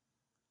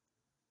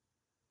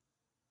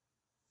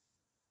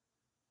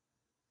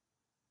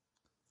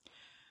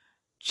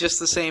 Just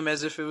the same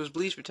as if it was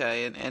Bleach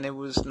Battalion, and it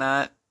was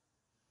not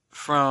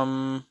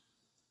from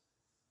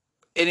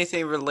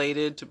anything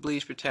related to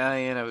Bleach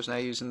Battalion. I was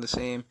not using the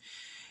same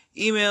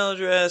email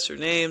address or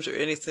names or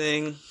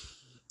anything,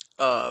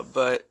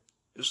 but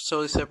It was a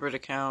totally separate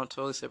account,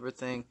 totally separate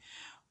thing.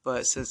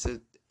 But since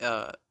it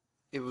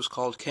was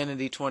called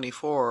Kennedy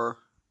 24,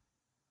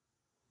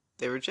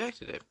 they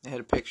rejected it. They had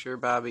a picture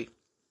of Bobby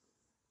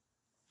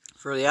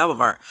for the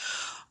album art.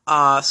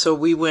 So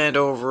we went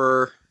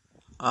over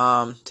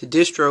to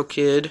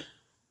DistroKid,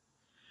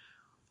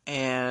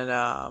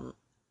 and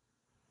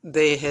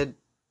they had,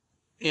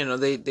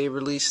 they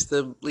released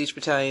the Bleach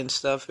Battalion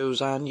stuff. It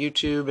was on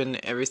YouTube and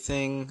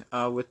everything,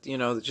 with,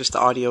 just the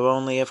audio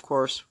only, of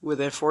course,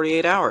 within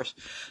 48 hours.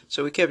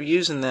 So we kept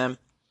using them.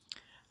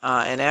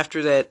 And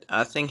after that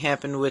thing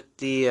happened with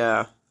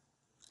the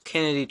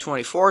Kennedy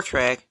 24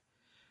 track,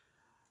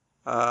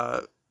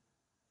 I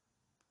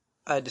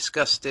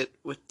discussed it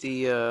with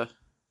the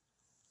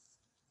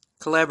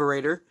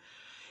collaborator,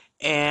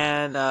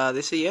 and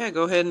they said, yeah,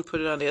 go ahead and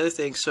put it on the other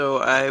thing. So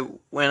I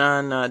went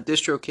on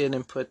DistroKid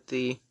and put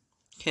the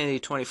Kennedy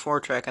 24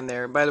 track on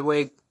there. By the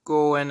way,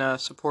 go and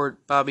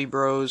support Bobby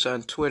Bros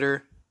on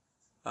Twitter,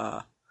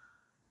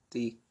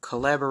 the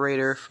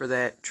collaborator for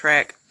that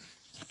track.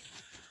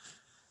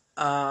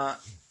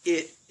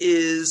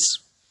 It's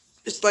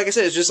like I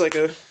said, it's just like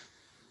a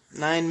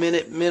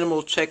 9-minute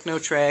minimal techno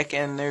track,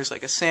 and there's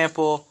like a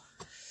sample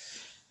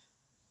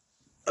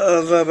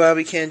of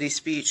Bobby Kennedy's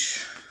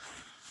speech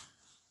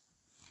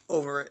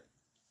over it.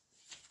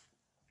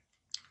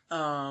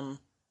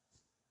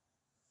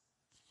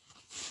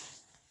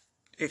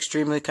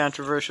 Extremely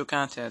controversial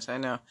content, I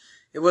know.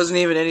 It wasn't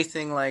even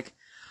anything like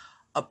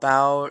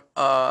about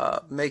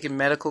making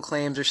medical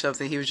claims or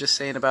something. He was just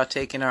saying about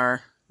taking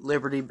our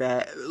liberty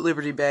back,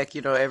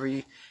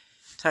 every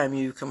time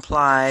you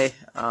comply,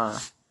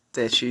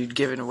 that you'd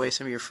given away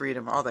some of your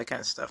freedom, all that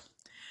kind of stuff.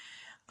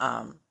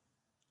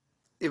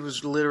 It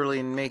was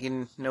literally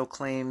making no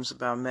claims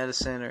about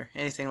medicine or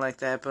anything like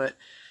that, but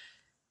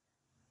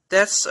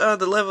that's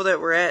the level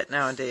that we're at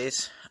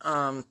nowadays.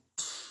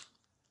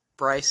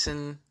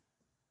 Bryson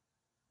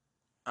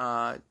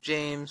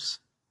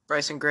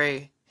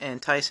Gray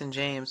and Tyson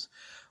James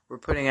were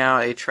putting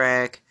out a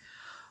track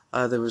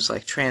that was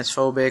like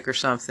transphobic or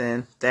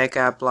something. That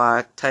got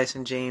blocked.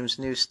 Tyson James'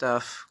 new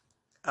stuff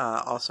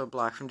also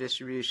blocked from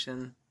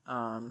distribution.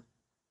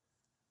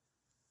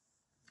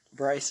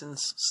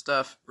 Bryson's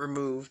stuff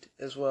removed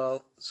as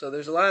well. So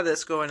there's a lot of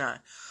this going on.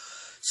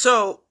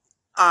 So,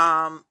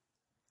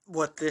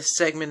 what this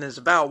segment is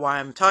about, why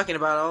I'm talking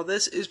about all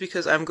this, is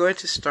because I'm going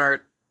to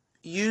start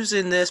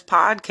using this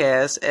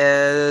podcast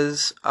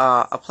as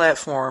a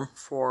platform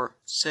for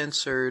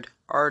censored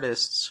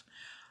artists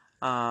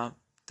that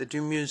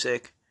do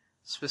music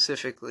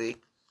specifically.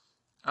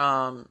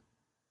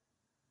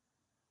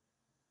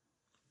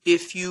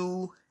 If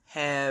you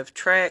have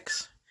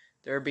tracks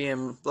that are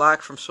being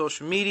blocked from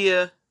social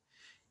media,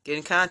 get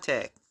in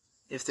contact.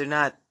 If they're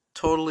not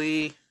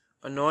totally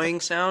annoying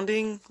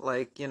sounding,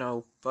 like,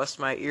 bust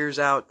my ears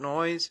out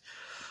noise,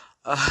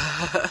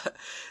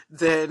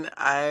 then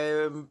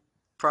I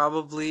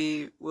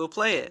probably will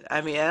play it.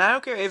 I mean, and I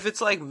don't care if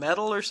it's like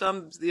metal or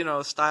some,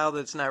 style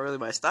that's not really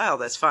my style,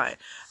 that's fine.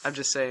 I'm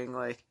just saying,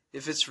 like,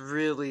 if it's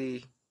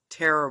really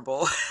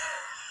terrible,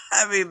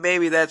 I mean,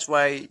 maybe that's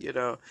why,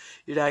 you're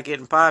not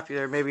getting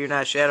popular. Maybe you're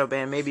not shadow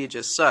banned. Maybe it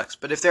just sucks.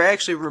 But if they're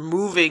actually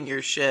removing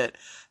your shit,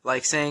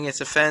 like saying it's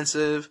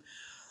offensive,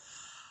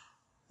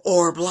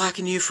 or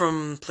blocking you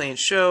from playing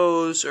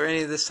shows, or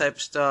any of this type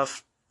of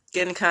stuff,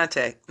 get in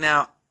contact.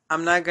 Now,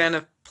 I'm not going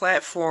to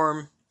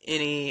platform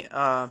any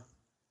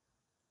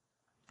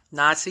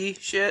Nazi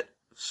shit,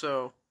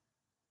 so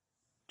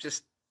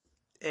just,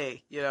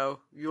 hey, you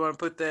want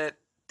to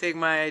take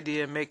my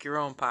idea and make your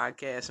own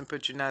podcast and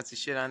put your Nazi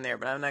shit on there,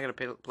 but I'm not going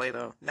to play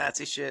the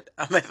Nazi shit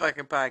on my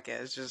fucking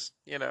podcast. It's just,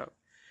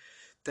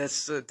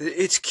 that's,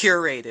 it's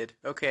curated,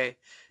 okay?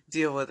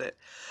 Deal with it.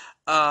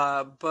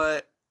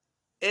 But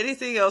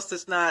anything else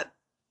that's not,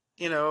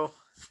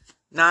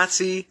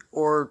 Nazi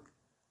or,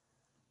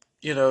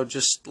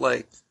 just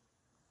like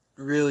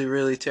really,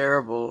 really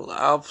terrible,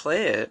 I'll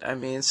play it. I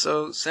mean,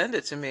 so send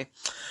it to me.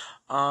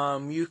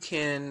 You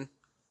can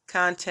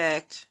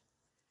contact,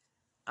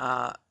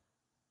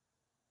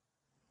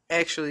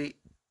 actually,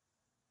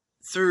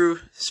 through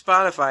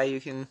Spotify,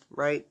 you can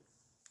write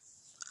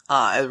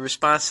a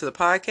response to the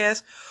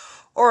podcast,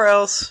 or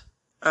else,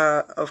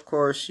 of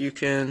course, you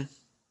can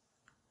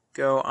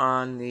go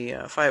on the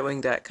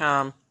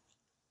Fightwing.com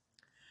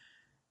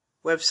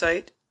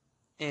website,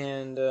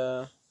 and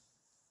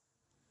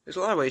there's a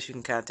lot of ways you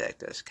can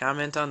contact us.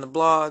 Comment on the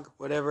blog,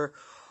 whatever,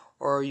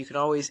 or you can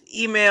always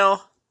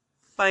email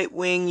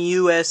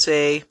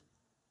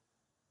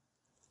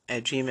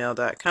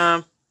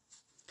fightwingusa@gmail.com.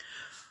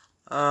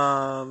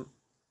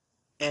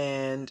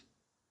 And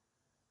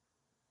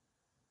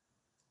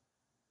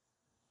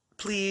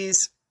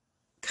please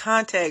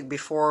contact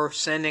before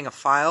sending a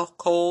file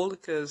cold,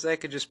 because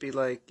that could just be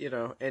like,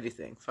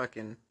 anything.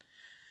 Fucking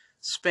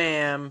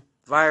spam,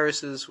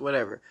 viruses,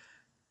 whatever.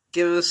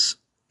 Give us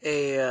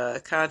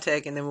a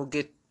contact, and then we'll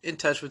get in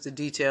touch with the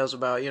details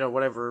about,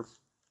 whatever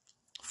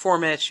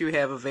formats you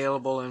have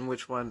available and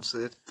which ones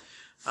that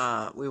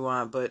we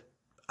want. But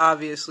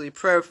obviously,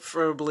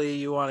 preferably,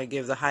 you want to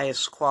give the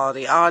highest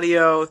quality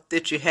audio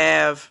that you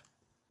have.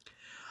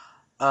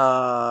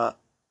 But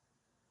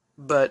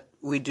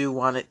we do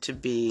want it to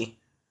be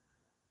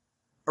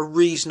a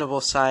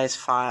reasonable size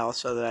file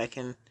so that I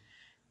can,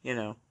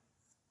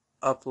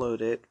 upload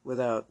it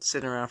without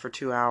sitting around for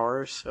 2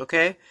 hours.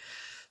 Okay?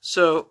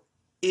 So,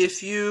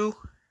 if you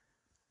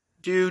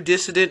do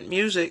dissident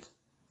music,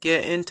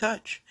 get in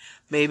touch.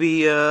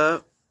 Maybe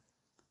we'll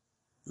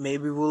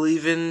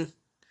even,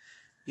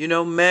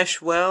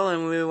 mesh well,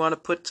 and we want to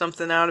put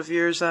something out of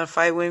yours on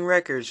Fightwing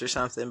Records or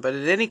something. But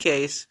in any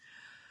case,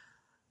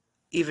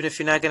 even if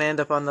you're not going to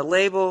end up on the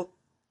label,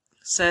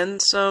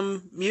 send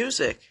some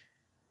music.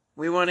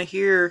 We want to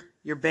hear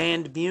your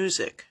band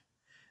music.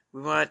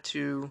 We want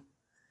to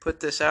put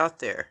this out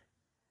there.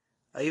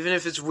 Even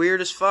if it's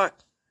weird as fuck.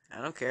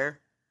 I don't care.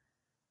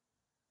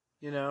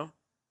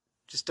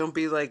 Just don't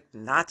be like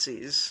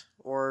Nazis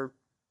or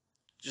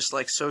just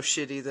like so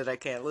shitty that I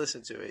can't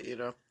listen to it,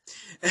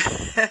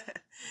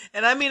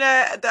 And I mean,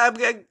 I'm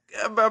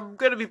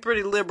going to be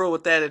pretty liberal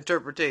with that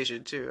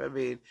interpretation too. I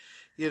mean,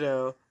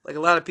 like a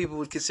lot of people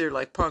would consider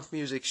like punk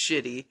music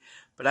shitty,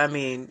 but I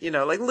mean,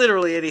 like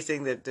literally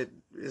anything that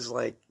is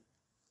like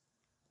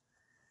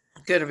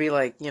going to be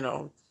like,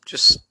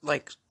 just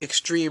like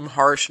extreme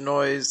harsh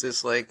noise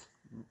that's like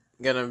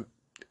going to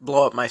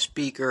blow up my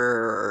speaker,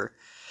 or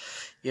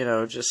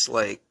just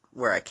like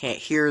where I can't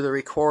hear the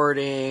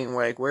recording,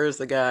 like where's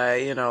the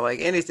guy, like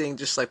anything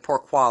just like poor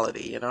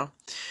quality,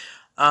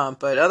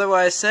 but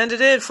otherwise send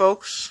it in,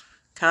 folks.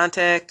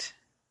 Contact,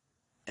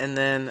 and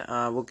then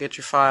we'll get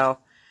your file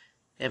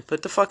and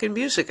put the fucking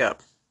music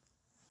up.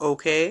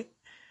 Okay?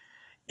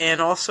 And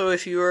also,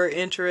 if you are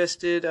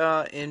interested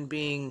in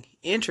being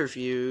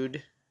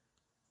interviewed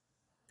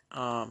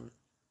as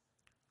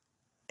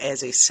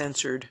a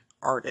censored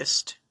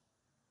artist,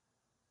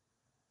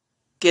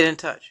 get in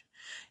touch.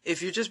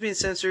 If you're just being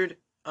censored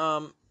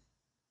on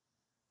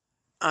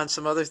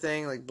some other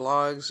thing, like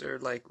blogs or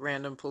like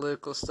random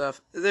political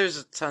stuff,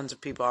 there's tons of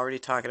people already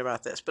talking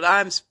about this. But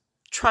I'm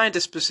trying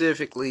to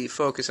specifically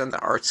focus on the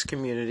arts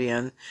community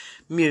and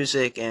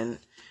music and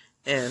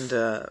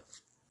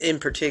in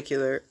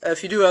particular.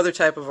 If you do other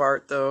type of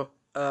art, though,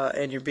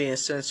 and you're being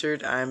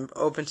censored, I'm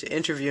open to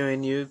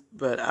interviewing you,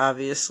 but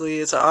obviously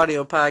it's an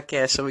audio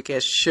podcast, so we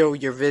can't show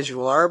your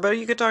visual art, but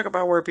you can talk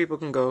about where people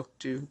can go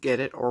to get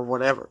it or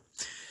whatever.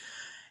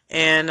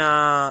 And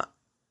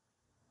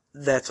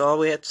that's all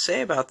we have to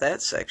say about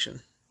that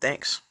section.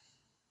 Thanks.